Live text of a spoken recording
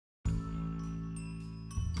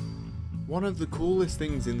One of the coolest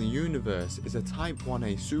things in the universe is a Type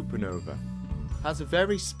 1a supernova. It has a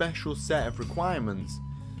very special set of requirements.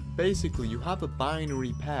 Basically, you have a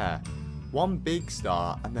binary pair, one big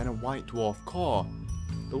star and then a white dwarf core.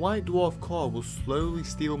 The white dwarf core will slowly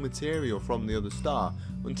steal material from the other star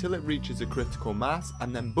until it reaches a critical mass,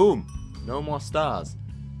 and then boom, no more stars.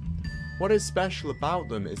 What is special about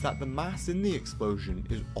them is that the mass in the explosion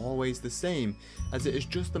is always the same, as it is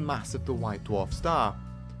just the mass of the white dwarf star.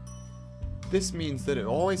 This means that it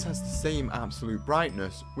always has the same absolute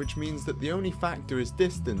brightness, which means that the only factor is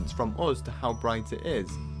distance from us to how bright it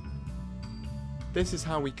is. This is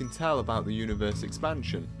how we can tell about the universe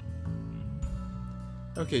expansion.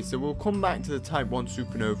 Okay, so we'll come back to the Type 1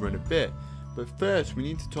 supernova in a bit, but first we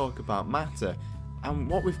need to talk about matter. And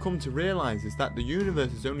what we've come to realise is that the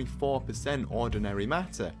universe is only 4% ordinary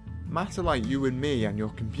matter. Matter like you and me and your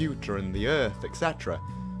computer and the earth, etc.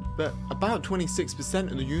 But about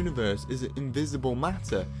 26% of the universe is invisible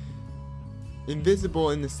matter.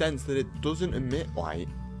 Invisible in the sense that it doesn't emit light,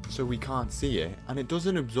 so we can't see it, and it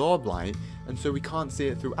doesn't absorb light, and so we can't see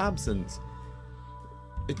it through absence.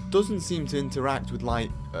 It doesn't seem to interact with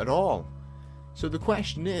light at all. So the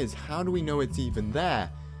question is, how do we know it's even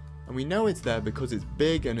there? And we know it's there because it's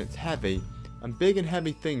big and it's heavy, and big and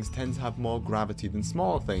heavy things tend to have more gravity than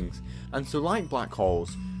small things, and so like black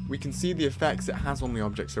holes, we can see the effects it has on the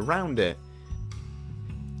objects around it.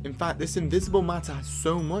 In fact, this invisible matter has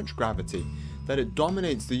so much gravity that it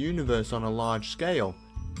dominates the universe on a large scale.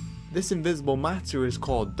 This invisible matter is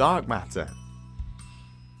called dark matter.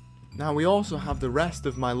 Now we also have the rest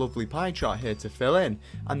of my lovely pie chart here to fill in,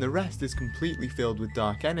 and the rest is completely filled with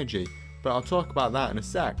dark energy, but I'll talk about that in a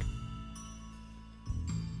sec.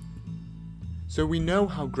 So we know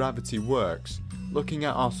how gravity works. Looking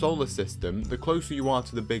at our solar system, the closer you are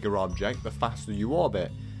to the bigger object, the faster you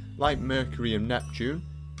orbit. Like Mercury and Neptune,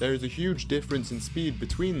 there is a huge difference in speed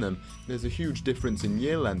between them. There's a huge difference in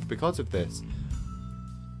year length because of this.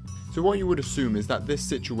 So what you would assume is that this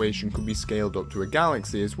situation could be scaled up to a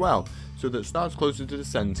galaxy as well, so that stars closer to the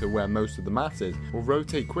centre where most of the mass is will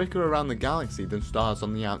rotate quicker around the galaxy than stars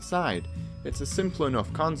on the outside. It's a simple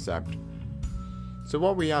enough concept. So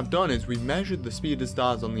what we have done is we've measured the speed of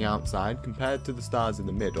stars on the outside compared to the stars in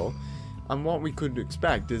the middle, and what we could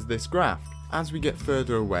expect is this graph. As we get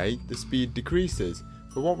further away, the speed decreases,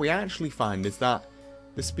 but what we actually find is that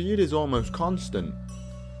the speed is almost constant.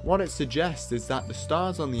 What it suggests is that the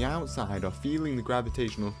stars on the outside are feeling the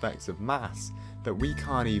gravitational effects of mass that we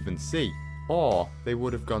can't even see, or they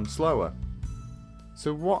would have gone slower.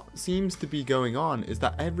 So what seems to be going on is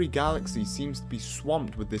that every galaxy seems to be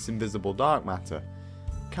swamped with this invisible dark matter,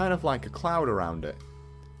 kind of like a cloud around it.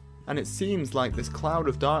 And it seems like this cloud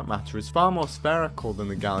of dark matter is far more spherical than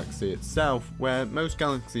the galaxy itself, where most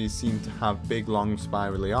galaxies seem to have big long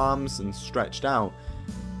spirally arms and stretched out.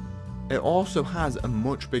 It also has a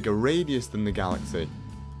much bigger radius than the galaxy.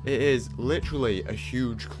 It is literally a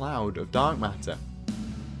huge cloud of dark matter.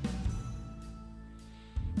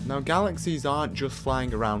 Now galaxies aren't just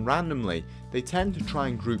flying around randomly, they tend to try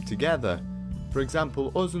and group together. For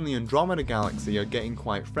example, us and the Andromeda Galaxy are getting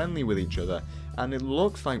quite friendly with each other, and it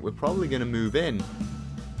looks like we're probably going to move in.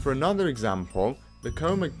 For another example, the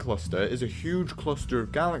Coma cluster is a huge cluster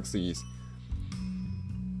of galaxies.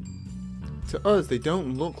 To us they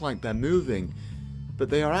don't look like they're moving, but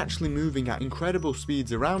they are actually moving at incredible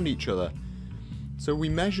speeds around each other. So we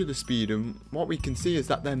measure the speed and what we can see is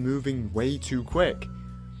that they're moving way too quick.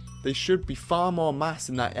 There should be far more mass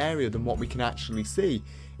in that area than what we can actually see.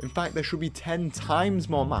 In fact, there should be 10 times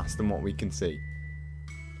more mass than what we can see.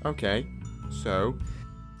 Okay, so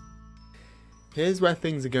here's where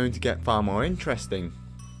things are going to get far more interesting.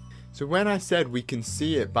 So when I said we can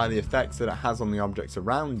see it by the effects that it has on the objects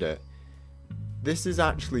around it, this is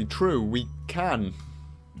actually true, we can.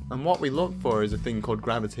 And what we look for is a thing called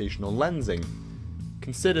gravitational lensing.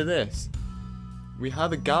 Consider this. We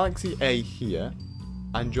have a galaxy A here,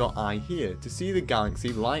 and your eye here. To see the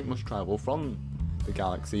galaxy, light must travel from the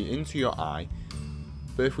galaxy into your eye.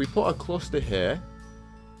 But if we put a cluster here,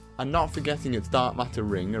 and not forgetting its dark matter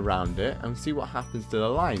ring around it, and see what happens to the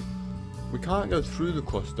light. We can't go through the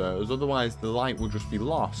cluster, as otherwise the light will just be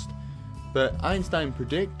lost. But Einstein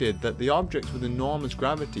predicted that the objects with enormous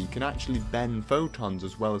gravity can actually bend photons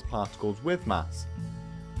as well as particles with mass.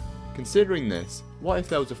 Considering this, what if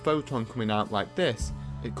there was a photon coming out like this?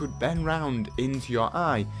 It could bend round into your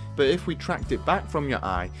eye, but if we tracked it back from your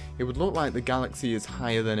eye, it would look like the galaxy is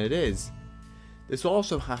higher than it is. This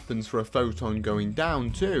also happens for a photon going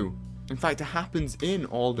down too. In fact, it happens in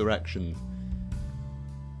all directions.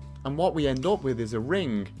 And what we end up with is a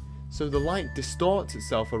ring, so the light distorts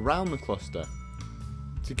itself around the cluster.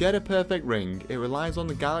 To get a perfect ring, it relies on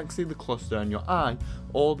the galaxy, the cluster and your eye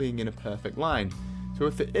all being in a perfect line. So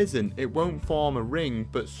if it isn't, it won't form a ring,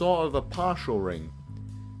 but sort of a partial ring.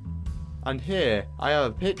 And here, I have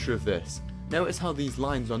a picture of this. Notice how these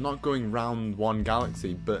lines are not going round one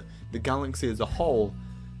galaxy, but the galaxy as a whole,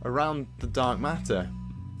 around the dark matter.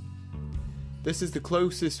 This is the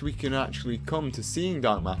closest we can actually come to seeing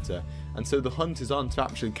dark matter, and so the hunt is on to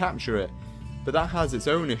actually capture it, but that has its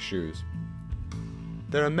own issues.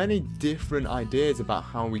 There are many different ideas about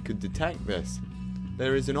how we could detect this.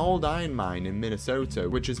 There is an old iron mine in Minnesota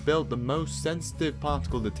which has built the most sensitive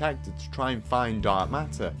particle detector to try and find dark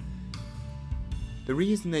matter. The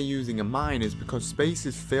reason they're using a mine is because space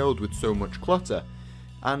is filled with so much clutter,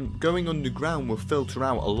 and going underground will filter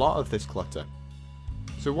out a lot of this clutter.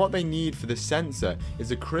 So what they need for this sensor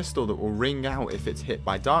is a crystal that will ring out if it's hit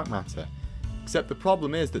by dark matter. Except the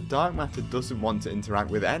problem is that dark matter doesn't want to interact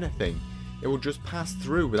with anything. It will just pass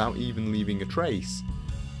through without even leaving a trace.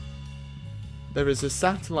 There is a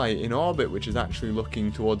satellite in orbit which is actually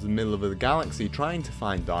looking towards the middle of the galaxy trying to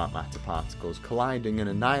find dark matter particles colliding and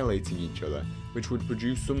annihilating each other, which would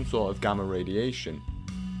produce some sort of gamma radiation.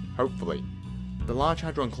 Hopefully. The Large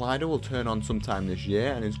Hadron Collider will turn on sometime this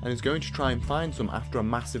year and is going to try and find some after a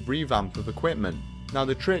massive revamp of equipment. Now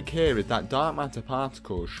the trick here is that dark matter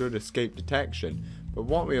particles should escape detection, but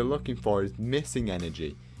what we are looking for is missing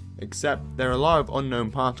energy. Except there are a lot of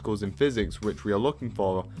unknown particles in physics which we are looking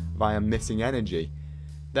for via missing energy.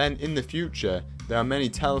 Then in the future, there are many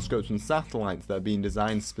telescopes and satellites that are being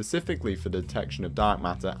designed specifically for the detection of dark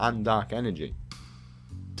matter and dark energy.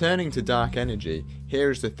 Turning to dark energy,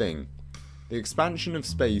 here is the thing. The expansion of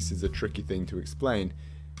space is a tricky thing to explain.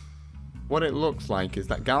 What it looks like is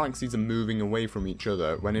that galaxies are moving away from each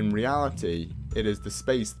other, when in reality, it is the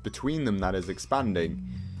space between them that is expanding.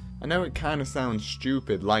 I know it kinda sounds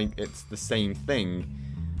stupid, like it's the same thing,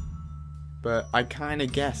 but I kinda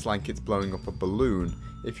guess like it's blowing up a balloon.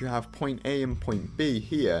 If you have point A and point B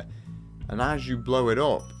here, and as you blow it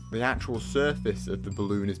up, the actual surface of the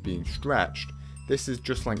balloon is being stretched. This is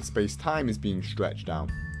just like space-time is being stretched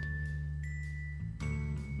out.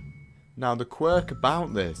 Now the quirk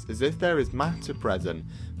about this is if there is matter present,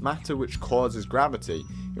 matter which causes gravity,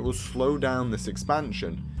 it will slow down this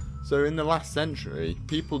expansion. So in the last century,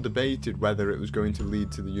 people debated whether it was going to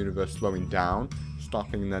lead to the universe slowing down,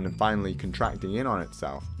 stopping and then finally contracting in on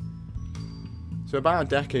itself. So about a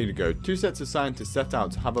decade ago, two sets of scientists set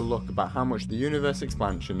out to have a look about how much the universe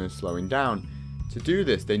expansion is slowing down. To do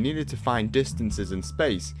this, they needed to find distances in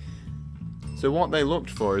space. So what they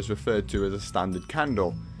looked for is referred to as a standard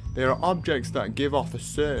candle. They are objects that give off a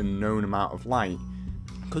certain known amount of light.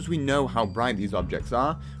 Because we know how bright these objects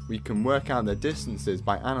are, we can work out their distances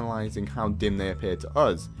by analysing how dim they appear to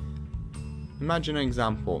us. Imagine an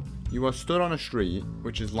example. You are stood on a street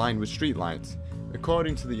which is lined with streetlights.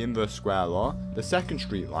 According to the inverse square law, the second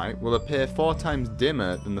street light will appear 4 times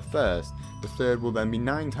dimmer than the first, the third will then be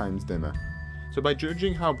 9 times dimmer. So by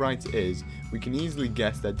judging how bright it is, we can easily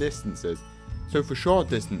guess their distances. So for short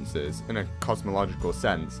distances, in a cosmological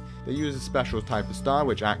sense, they use a special type of star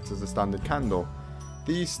which acts as a standard candle.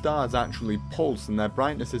 These stars actually pulse and their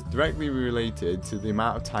brightness is directly related to the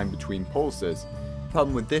amount of time between pulses. The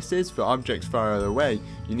problem with this is, for objects farther away,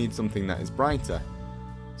 you need something that is brighter.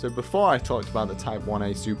 So before I talked about the Type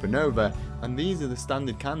 1a supernova, and these are the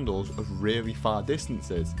standard candles of really far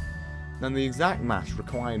distances. Now the exact mass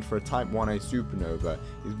required for a Type 1a supernova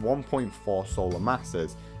is 1.4 solar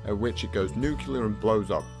masses, at which it goes nuclear and blows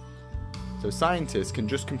up. So scientists can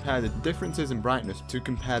just compare the differences in brightness to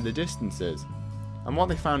compare the distances. And what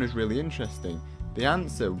they found is really interesting. The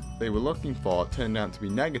answer they were looking for turned out to be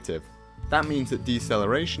negative. That means that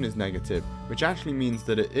deceleration is negative, which actually means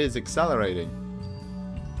that it is accelerating.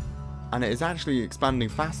 And it is actually expanding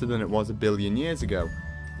faster than it was a billion years ago.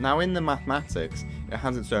 Now in the mathematics, it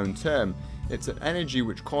has its own term. It's an energy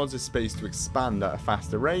which causes space to expand at a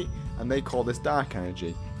faster rate, and they call this dark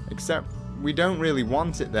energy. Except we don't really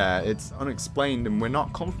want it there, it's unexplained and we're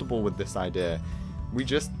not comfortable with this idea. We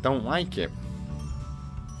just don't like it.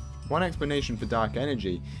 One explanation for dark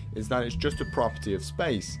energy is that it's just a property of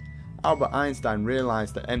space. Albert Einstein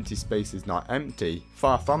realised that empty space is not empty,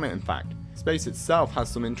 far from it in fact. Space itself has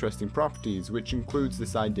some interesting properties, which includes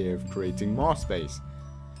this idea of creating more space.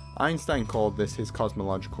 Einstein called this his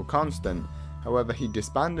cosmological constant, however he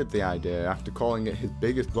disbanded the idea after calling it his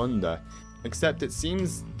biggest blunder, except it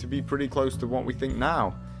seems to be pretty close to what we think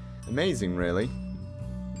now. Amazing really.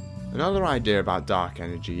 Another idea about dark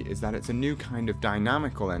energy is that it's a new kind of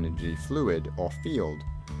dynamical energy, fluid, or field.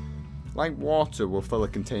 Like water will fill a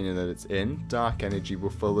container that it's in, dark energy will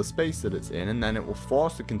fill the space that it's in, and then it will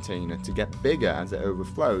force the container to get bigger as it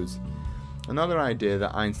overflows. Another idea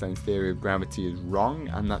that Einstein's theory of gravity is wrong,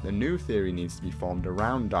 and that the new theory needs to be formed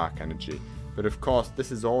around dark energy, but of course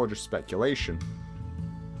this is all just speculation.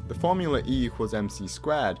 The formula E equals mc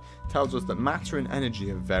squared tells us that matter and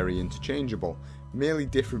energy are very interchangeable, merely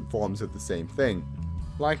different forms of the same thing,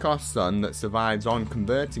 like our sun that survives on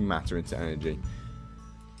converting matter into energy.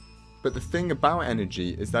 But the thing about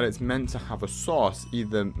energy is that it's meant to have a source,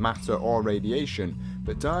 either matter or radiation,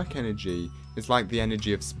 but dark energy is like the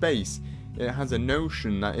energy of space. It has a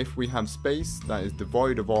notion that if we have space that is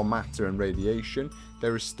devoid of all matter and radiation,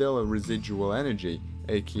 there is still a residual energy,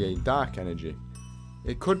 aka dark energy.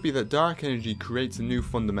 It could be that dark energy creates a new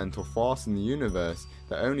fundamental force in the universe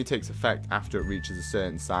that only takes effect after it reaches a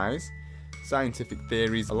certain size. Scientific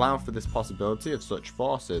theories allow for this possibility of such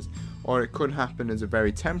forces, or it could happen as a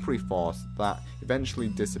very temporary force that eventually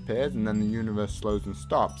disappears and then the universe slows and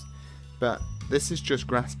stops. But this is just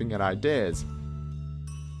grasping at ideas.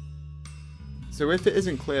 So if it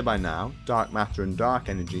isn't clear by now, dark matter and dark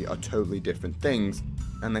energy are totally different things,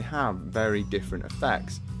 and they have very different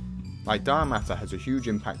effects. Like dark matter has a huge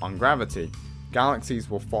impact on gravity. Galaxies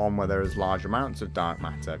will form where there is large amounts of dark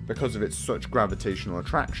matter because of its such gravitational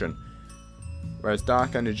attraction. Whereas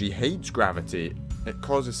dark energy hates gravity, it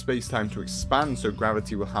causes space-time to expand so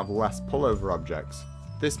gravity will have less pull over objects.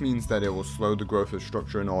 This means that it will slow the growth of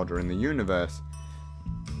structure and order in the universe.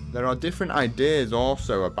 There are different ideas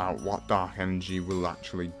also about what dark energy will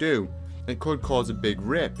actually do. It could cause a big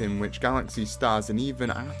rip in which galaxies, stars and even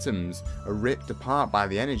atoms are ripped apart by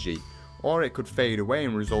the energy, or it could fade away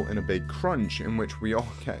and result in a big crunch in which we all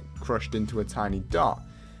get crushed into a tiny dot.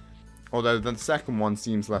 Although the second one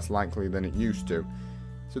seems less likely than it used to.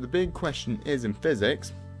 So the big question is in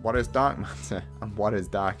physics, what is dark matter and what is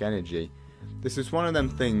dark energy? This is one of them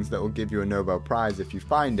things that will give you a Nobel Prize if you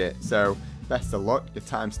find it, so best of luck, your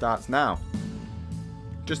time starts now.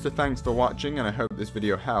 Just a thanks for watching, and I hope this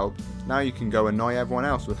video helped. Now you can go annoy everyone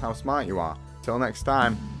else with how smart you are. Till next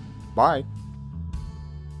time, bye!